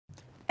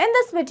In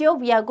this video,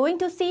 we are going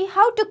to see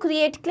how to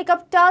create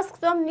ClickUp tasks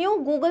from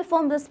new Google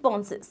Form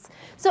responses.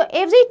 So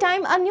every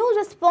time a new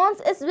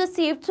response is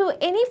received through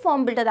any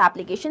form builder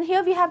application,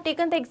 here we have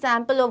taken the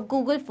example of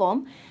Google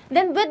Form,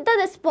 then with the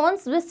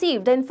response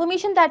received, the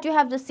information that you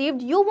have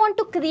received, you want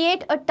to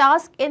create a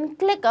task in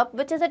ClickUp,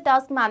 which is a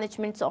task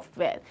management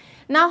software.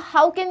 Now,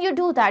 how can you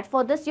do that?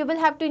 For this, you will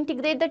have to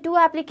integrate the two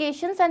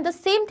applications, and the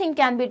same thing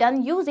can be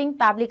done using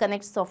Pabbly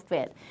Connect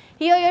software.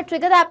 Here your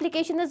trigger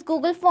application is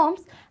Google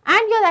Forms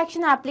and your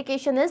action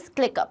application is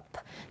ClickUp.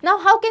 Now,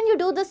 how can you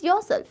do this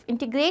yourself?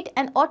 Integrate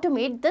and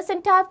automate this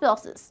entire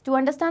process. To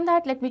understand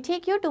that, let me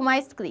take you to my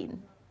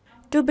screen.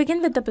 To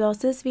begin with the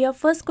process, we are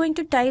first going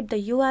to type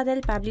the URL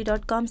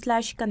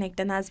pabbly.com/connect,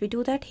 and as we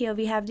do that, here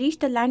we have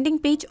reached the landing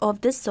page of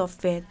this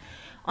software.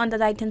 On the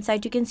right hand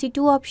side, you can see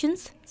two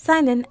options,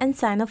 sign in and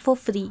sign up for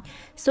free.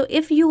 So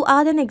if you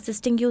are an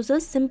existing user,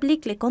 simply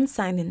click on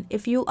sign in.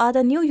 If you are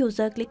a new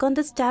user, click on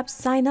this tab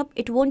sign up.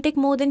 It won't take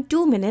more than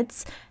 2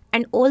 minutes.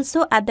 And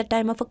also at the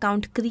time of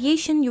account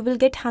creation, you will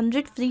get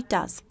 100 free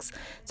tasks.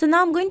 So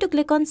now I'm going to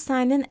click on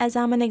sign in as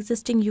I'm an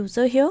existing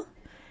user here.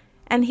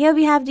 And here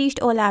we have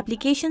reached all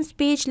applications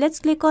page. Let's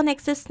click on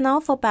access now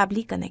for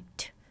Pabbly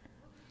Connect.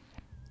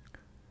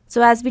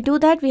 So as we do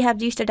that, we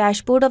have reached the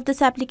dashboard of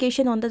this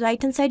application. On the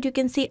right hand side, you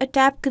can see a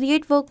tab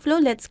create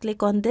workflow. Let's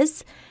click on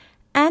this.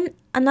 And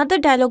another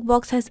dialog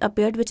box has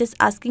appeared which is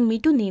asking me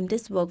to name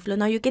this workflow.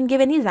 Now you can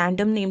give any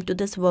random name to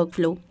this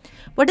workflow.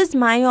 What is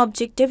my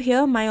objective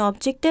here? My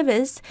objective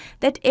is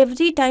that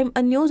every time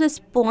a new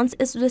response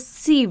is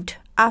received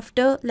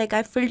after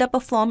I filled up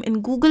a form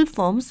in Google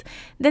Forms,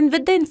 then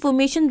with the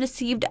information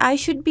received, I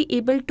should be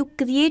able to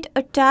create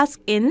a task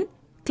in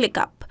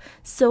ClickUp.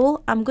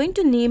 So I'm going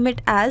to name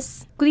it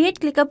as create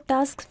ClickUp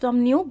tasks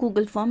from new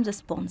Google Forms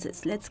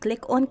responses. Let's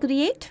click on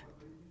create.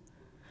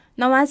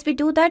 Now as we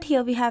do that,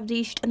 here we have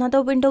reached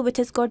another window which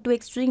has got two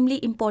extremely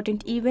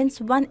important events.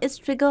 One is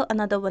trigger,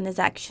 another one is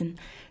action.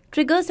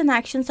 Triggers and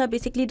actions are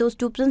basically those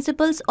two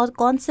principles or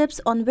concepts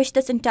on which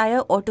this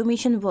entire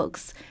automation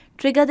works.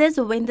 Trigger is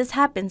when this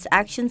happens,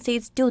 action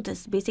says do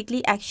this.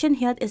 Basically action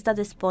here is the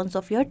response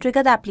of your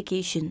trigger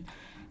application.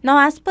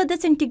 Now as per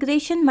this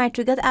integration, my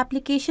trigger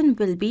application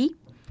will be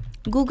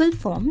Google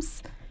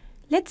Forms.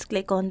 Let's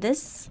click on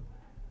this.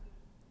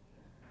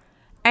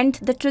 And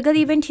the trigger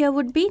event here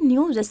would be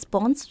new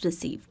response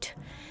received.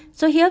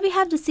 So here we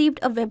have received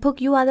a webhook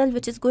URL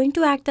which is going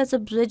to act as a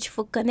bridge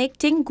for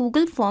connecting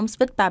Google Forms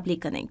with Pabbly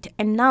Connect.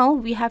 And now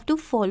we have to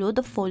follow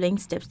the following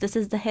steps. This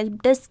is the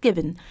help desk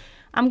given.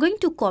 I'm going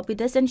to copy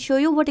this and show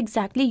you what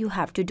exactly you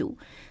have to do.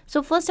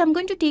 So first I'm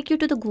going to take you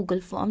to the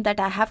Google form that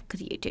I have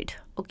created.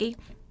 Okay.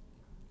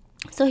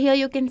 So here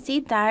you can see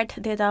that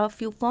there are a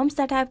few forms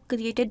that I have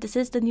created. This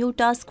is the new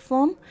task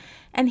form.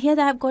 And here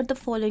I have got the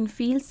following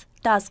fields: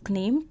 task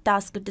name,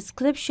 task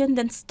description,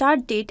 then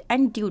start date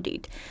and due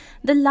date.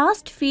 The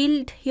last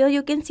field here,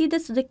 you can see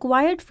this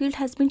required field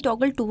has been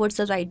toggled towards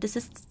the right. This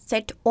is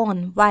set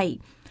on. Why?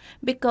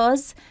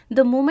 Because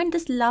the moment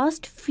this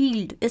last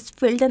field is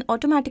filled, then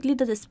automatically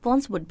the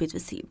response would be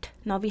received.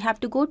 Now we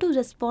have to go to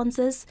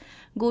responses,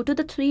 go to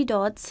the three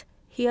dots.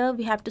 Here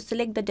we have to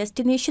select the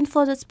destination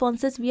for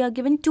responses. We are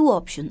given two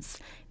options: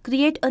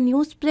 create a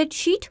new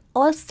spreadsheet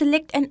or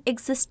select an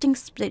existing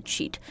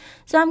spreadsheet.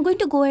 So I'm going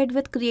to go ahead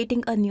with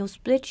creating a new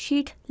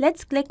spreadsheet.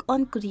 Let's click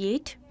on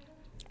create.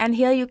 And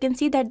here you can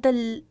see that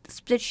the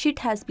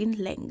spreadsheet has been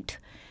linked.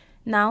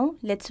 Now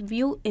let's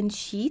view in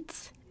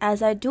sheets.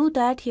 As I do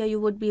that, here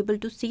you would be able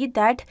to see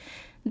that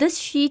this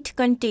sheet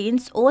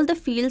contains all the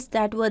fields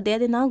that were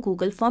there in our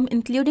Google form,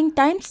 including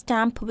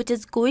timestamp, which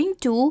is going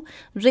to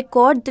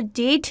record the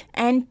date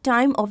and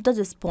time of the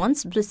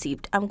response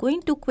received. I'm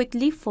going to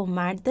quickly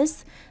format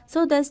this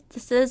so that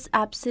this is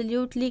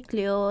absolutely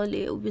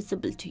clearly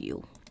visible to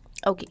you.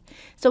 Okay,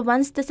 so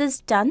once this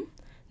is done,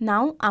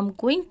 now I'm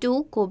going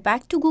to go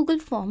back to Google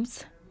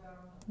Forms,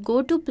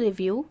 go to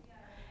preview,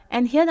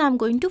 and here I'm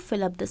going to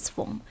fill up this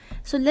form.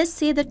 So let's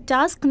say the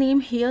task name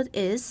here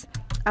is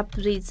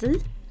appraisal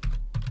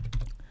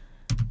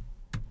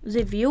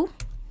review.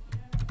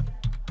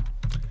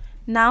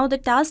 Now the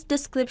task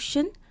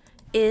description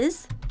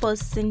is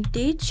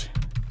percentage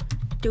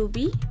to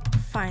be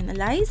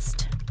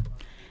finalized.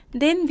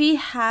 Then we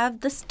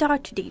have the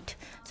start date.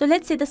 So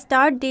let's say the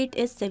start date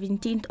is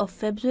 17th of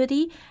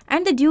February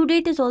and the due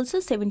date is also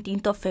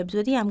 17th of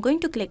February. I'm going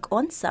to click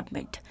on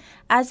submit.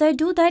 As I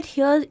do that,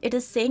 here it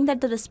is saying that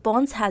the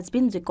response has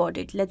been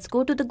recorded. Let's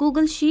go to the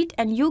Google Sheet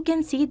and you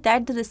can see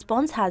that the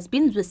response has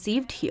been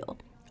received here.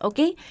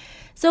 Okay,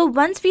 so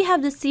once we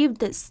have received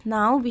this,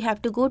 now we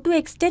have to go to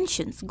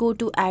extensions, go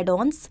to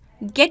add-ons,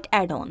 get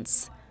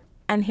add-ons.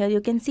 And here you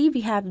can see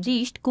we have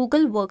reached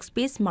Google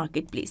Workspace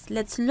Marketplace.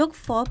 Let's look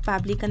for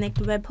Pabbly Connect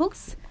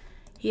webhooks.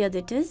 Here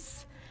it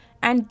is.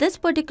 And this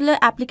particular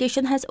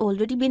application has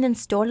already been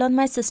installed on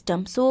my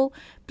system. So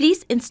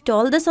please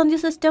install this on your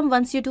system.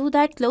 Once you do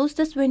that, close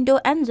this window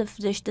and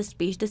refresh this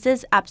page. This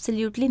is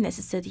absolutely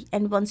necessary.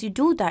 And once you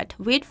do that,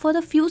 wait for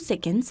a few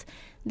seconds.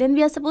 Then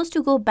we are supposed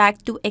to go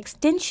back to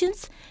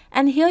extensions.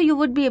 And here you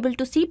would be able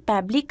to see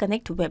Pabbly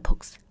Connect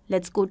webhooks.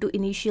 Let's go to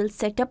initial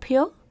setup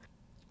here.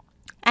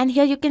 And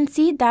here you can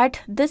see that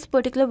this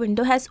particular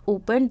window has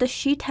opened. The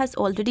sheet has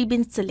already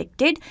been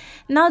selected.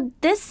 Now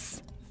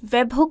this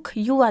webhook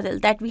URL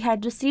that we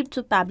had received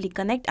through Pabbly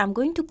Connect, I'm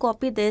going to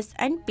copy this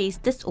and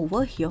paste this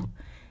over here.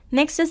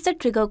 Next is the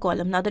trigger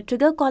column. Now the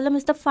trigger column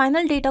is the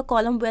final data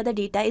column where the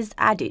data is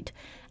added.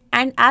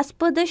 And as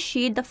per the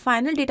sheet, the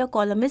final data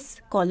column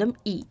is column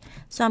E.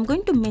 So I'm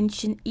going to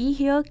mention E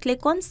here,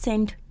 click on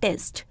send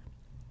test.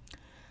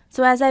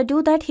 So as I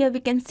do that, here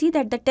we can see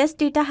that the test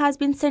data has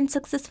been sent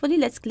successfully.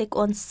 Let's click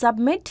on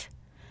submit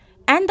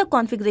and the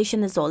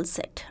configuration is all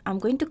set. I'm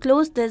going to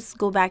close this,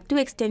 go back to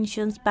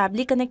extensions,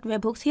 Pabbly Connect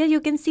webhooks. Here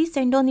you can see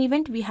send on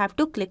event. We have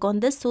to click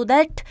on this so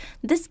that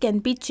this can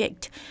be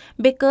checked,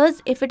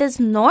 because if it is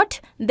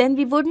not, then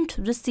we wouldn't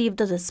receive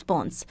the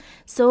response.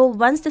 So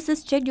once this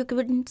is checked, you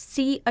can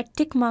see a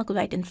tick mark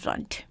right in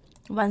front.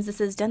 Once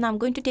this is done, I'm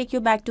going to take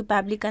you back to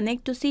Pabbly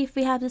Connect to see if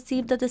we have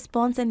received the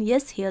response, and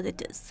yes, here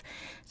it is.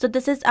 So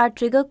this is our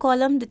trigger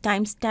column, the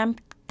timestamp,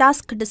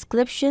 task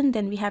description,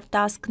 then we have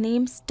task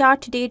name,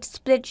 start date,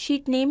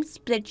 spreadsheet name,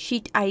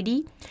 spreadsheet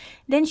ID,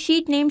 then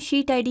sheet name,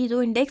 sheet ID,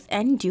 row index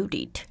and due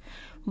date.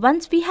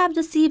 Once we have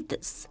received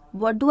this,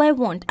 what do I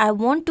want? I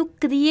want to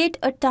create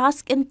a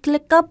task in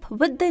ClickUp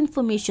with the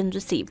information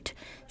received.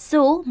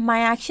 So my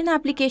action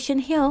application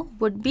here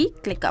would be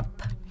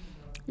ClickUp.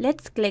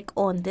 Let's click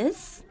on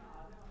this.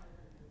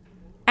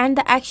 And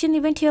the action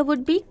event here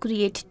would be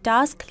create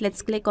task.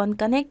 Let's click on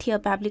connect. Here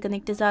Pabbly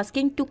Connect is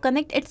asking to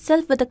connect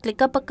itself with a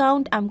ClickUp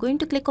account. I'm going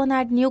to click on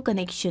add new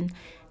connection.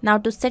 Now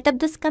to set up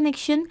this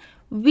connection,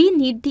 we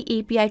need the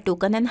API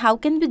token. And how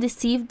can we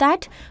receive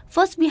that?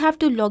 First we have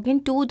to log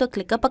into the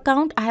ClickUp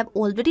account. I have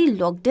already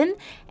logged in,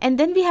 and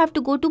then we have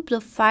to go to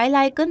profile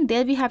icon.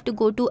 There we have to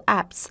go to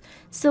apps.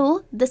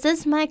 So this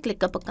is my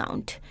ClickUp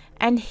account,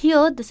 and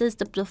here this is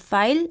the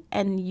profile,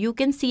 and you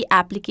can see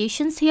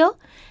applications here.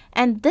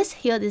 And this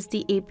here is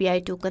the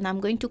API token. I'm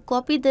going to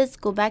copy this,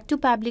 go back to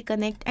Pabbly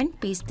Connect and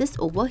paste this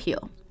over here.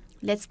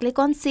 Let's click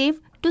on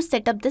save to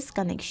set up this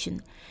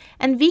connection.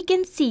 And we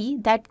can see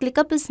that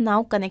ClickUp is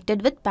now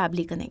connected with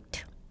Pabbly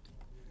Connect.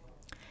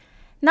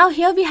 Now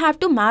here we have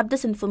to map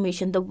this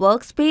information, the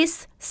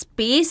workspace,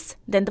 space,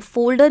 then the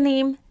folder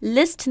name,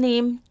 list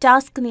name,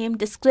 task name,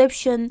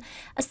 description,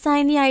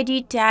 assignee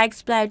ID,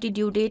 tags, priority,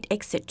 due date,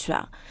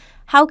 etc.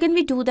 How can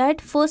we do that?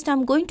 First,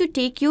 I'm going to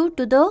take you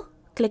to the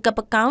ClickUp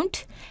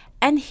account,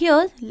 and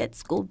here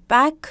let's go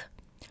back.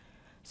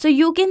 So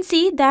you can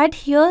see that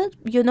here,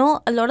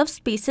 a lot of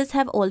spaces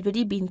have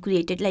already been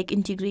created, like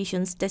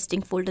integrations,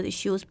 testing, folder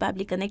issues,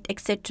 Pabbly Connect,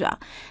 etc.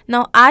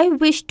 Now I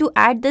wish to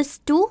add this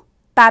to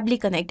Pabbly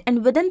Connect,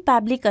 and within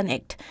Pabbly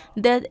Connect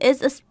there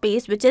is a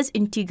space which is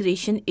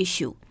integration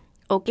issue.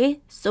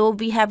 Okay, so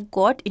we have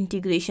got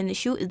integration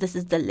issue. This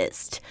is the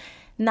list.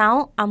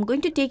 Now I'm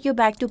going to take you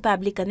back to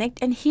Pabbly Connect,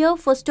 and here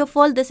first of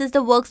all, this is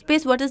the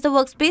workspace. What is the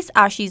workspace?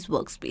 Ashi's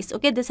workspace.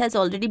 Okay, this has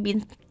already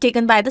been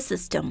taken by the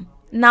system.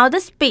 Now the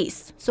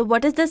space. So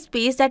what is the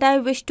space that I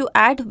wish to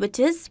add, which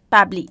is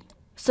Pabbly?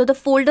 So the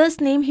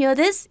folder's name here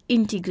is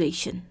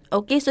integration.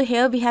 Okay, so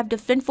here we have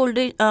different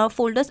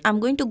folders. I'm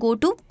going to go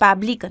to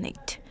Pabbly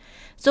Connect.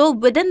 So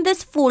within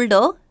this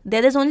folder,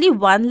 there is only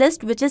one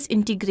list, which is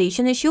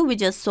integration issue. We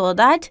just saw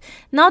that.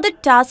 Now the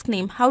task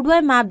name, how do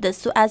I map this?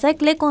 So as I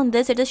click on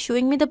this, it is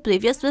showing me the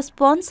previous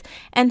response,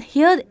 and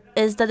here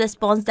is the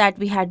response that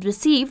we had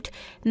received.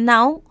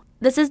 Now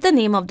this is the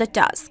name of the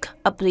task,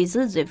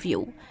 appraisal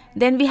review.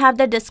 Then we have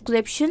the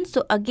description.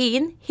 So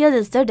again, here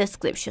is the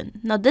description.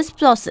 Now this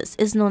process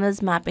is known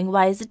as mapping.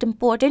 Why is it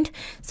important?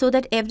 So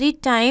that every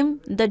time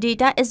the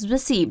data is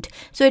received,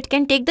 so it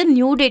can take the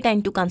new data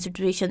into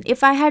consideration.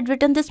 If I had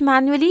written this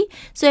manually,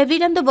 so every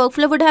time the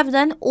workflow would have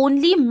run,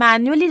 only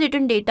manually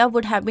written data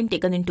would have been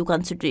taken into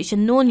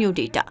consideration, no new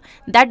data.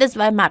 That is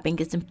why mapping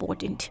is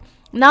important.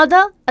 Now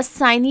the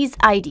assignee's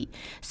ID.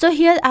 So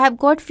here I have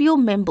got few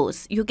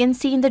members. You can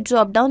see in the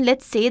drop down,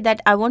 let's say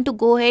that I want to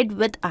go ahead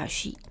with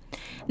Ashi.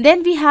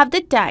 Then we have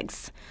the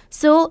tags.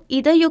 So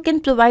either you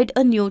can provide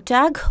a new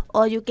tag,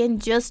 or you can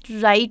just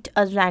write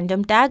a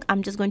random tag.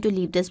 I'm just going to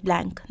leave this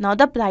blank. Now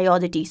the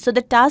priority. So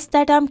the task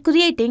that I'm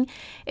creating,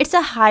 it's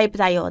a high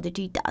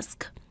priority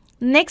task.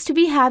 Next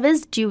we have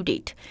is due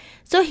date.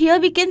 So here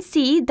we can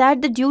see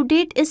that the due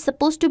date is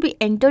supposed to be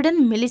entered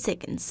in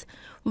milliseconds,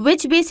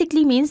 which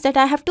basically means that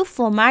I have to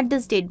format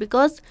this date,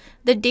 because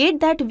the date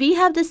that we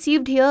have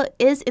received here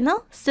is in a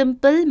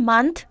simple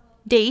month,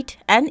 date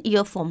and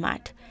year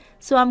format.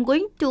 So I'm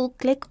going to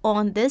click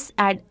on this,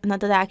 add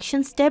another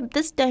action step.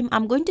 This time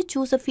I'm going to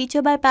choose a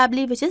feature by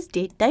Pabbly, which is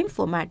date time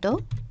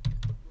formatter.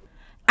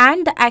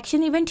 And the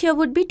action event here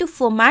would be to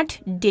format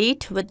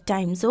date with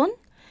time zone.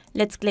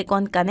 Let's click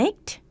on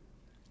connect.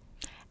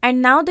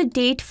 And now the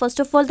date, first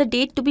of all, the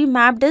date to be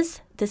mapped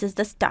is, this is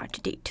the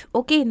start date.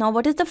 Okay, now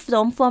what is the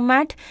from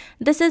format?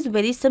 This is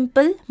very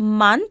simple,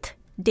 month,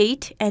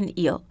 date and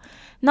year.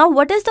 Now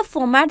what is the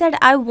format that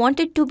I want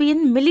it to be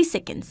in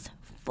milliseconds?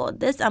 For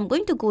this, I'm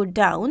going to go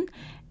down,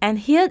 and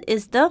here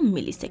is the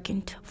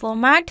millisecond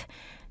format.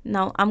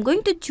 Now I'm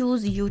going to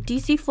choose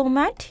UTC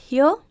format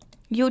here,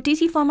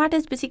 UTC format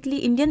is basically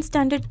Indian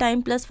Standard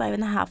Time plus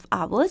 5.5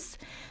 hours.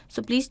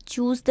 So please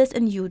choose this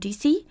in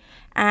UTC.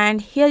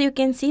 And here you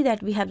can see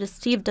that we have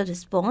received the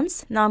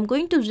response. Now I'm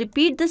going to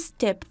repeat this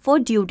step for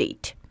due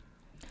date.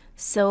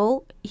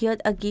 So here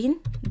again,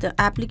 the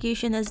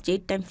application is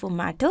date time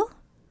formatter.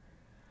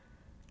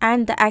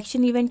 And the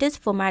action event is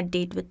format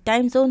date with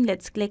time zone.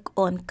 Let's click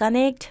on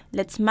connect.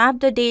 Let's map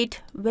the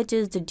date, which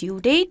is the due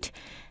date.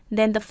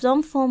 Then the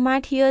from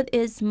format here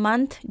is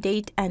month,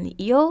 date and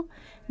year.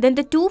 Then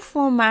the to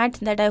format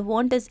that I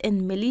want is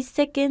in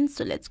milliseconds.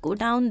 So let's go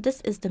down.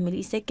 This is the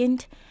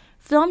millisecond.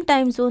 From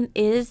time zone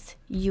is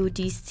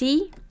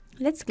UTC.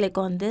 Let's click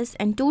on this.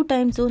 And to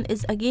time zone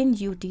is again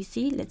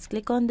UTC. Let's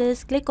click on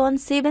this. Click on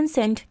save and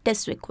send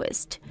test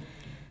request.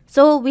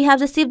 So we have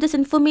received this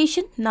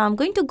information. Now I'm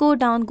going to go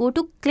down, go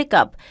to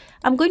ClickUp.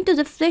 I'm going to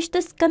refresh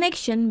this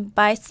connection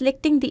by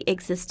selecting the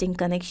existing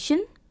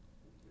connection.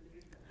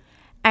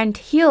 And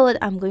here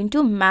I'm going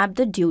to map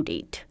the due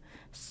date.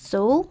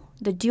 So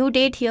the due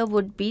date here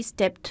would be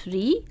step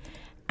 3.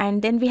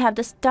 And then we have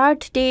the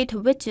start date,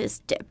 which is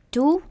step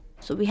 2.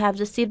 So we have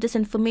received this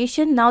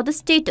information. Now the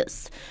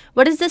status.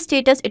 What is the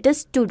status? It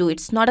is to do.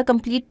 It's not a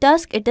complete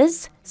task. It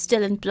is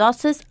still in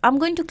process. I'm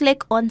going to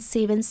click on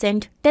save and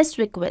send test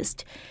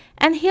request.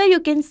 And here you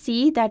can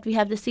see that we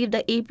have received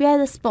the API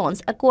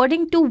response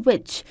according to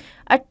which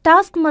a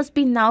task must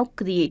be now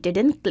created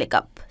in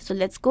ClickUp. So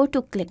let's go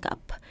to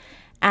ClickUp.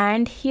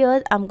 And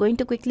here I'm going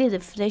to quickly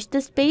refresh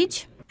this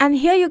page. And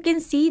here you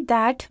can see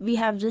that we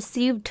have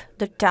received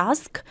the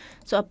task.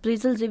 So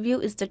appraisal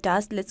review is the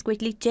task. Let's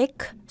quickly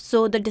check.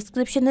 So the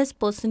description is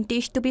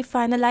percentage to be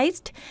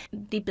finalized.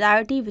 The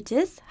priority, which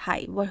is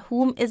high.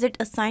 Whom is it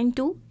assigned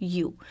to?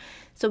 You.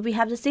 So we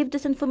have received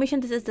this information.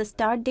 This is the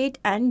start date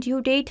and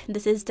due date.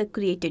 This is the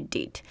created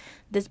date.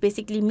 This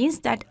basically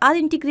means that our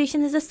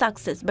integration is a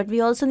success, but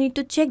we also need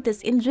to check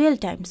this in real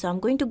time. So I'm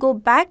going to go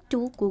back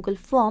to Google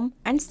Form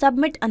and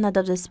submit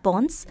another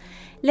response.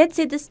 Let's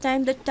say this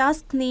time the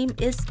task name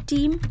is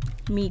team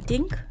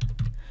meeting.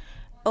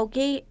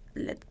 Okay,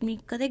 let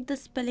me correct the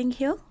spelling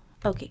here.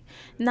 Okay,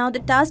 now the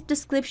task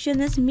description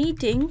is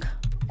meeting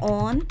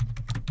on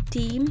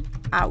team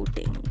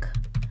outing.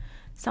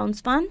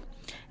 Sounds fun.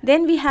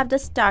 Then we have the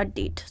start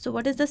date. So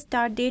what is the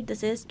start date?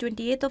 This is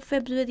 28th of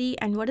February.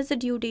 And what is the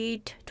due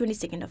date?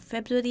 22nd of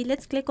February.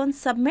 Let's click on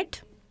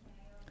submit.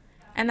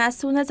 And as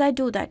soon as I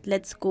do that,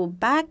 let's go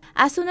back.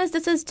 As soon as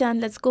this is done,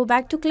 let's go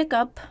back to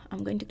ClickUp.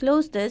 I'm going to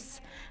close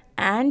this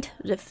and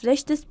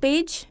refresh this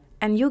page.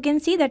 And you can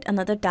see that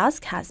another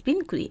task has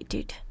been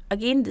created.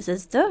 Again, this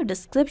is the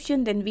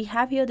description. Then we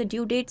have here the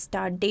due date,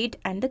 start date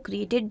and the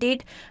created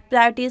date.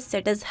 Priority is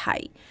set as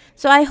high.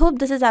 So I hope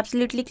this is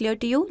absolutely clear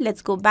to you.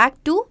 Let's go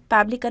back to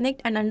Pabbly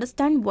Connect and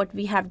understand what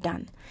we have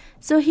done.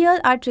 So here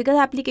our trigger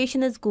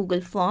application is Google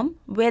Form,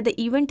 where the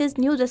event is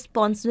new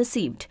response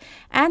received.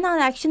 And our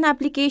action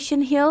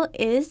application here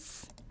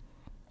is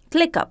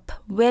ClickUp,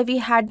 where we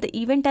had the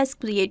event as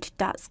create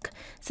task.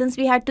 Since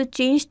we had to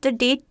change the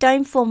date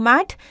time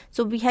format,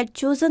 so we had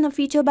chosen a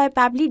feature by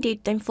Pabbly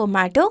date time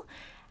formatter.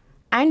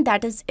 And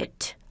that is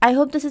it. I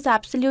hope this is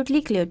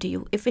absolutely clear to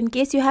you. If in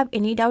case you have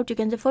any doubt, you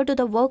can refer to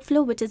the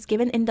workflow which is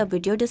given in the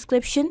video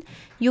description.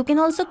 You can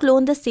also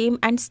clone the same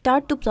and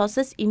start to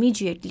process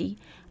immediately.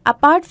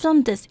 Apart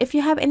from this, if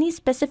you have any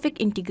specific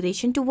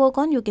integration to work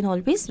on, you can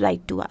always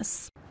write to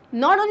us.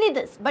 Not only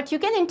this, but you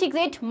can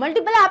integrate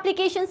multiple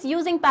applications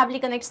using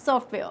Pabbly Connect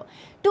software.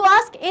 To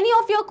ask any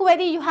of your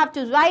query, you have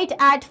to write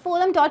at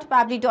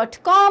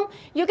forum.pabbly.com.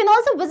 You can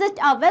also visit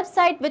our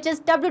website, which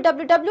is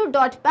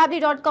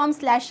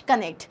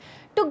www.pabbly.com/connect.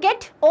 To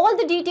get all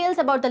the details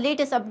about the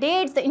latest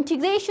updates, the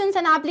integrations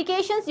and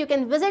applications, you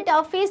can visit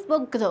our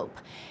Facebook group.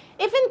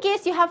 If in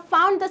case you have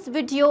found this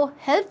video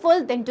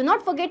helpful, then do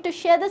not forget to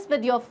share this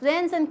with your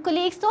friends and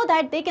colleagues so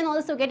that they can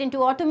also get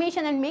into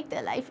automation and make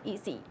their life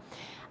easy.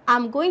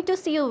 I'm going to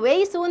see you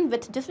very soon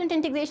with different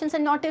integrations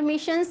and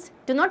automations.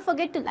 Do not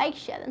forget to like,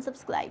 share and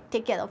subscribe.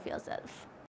 Take care of yourself.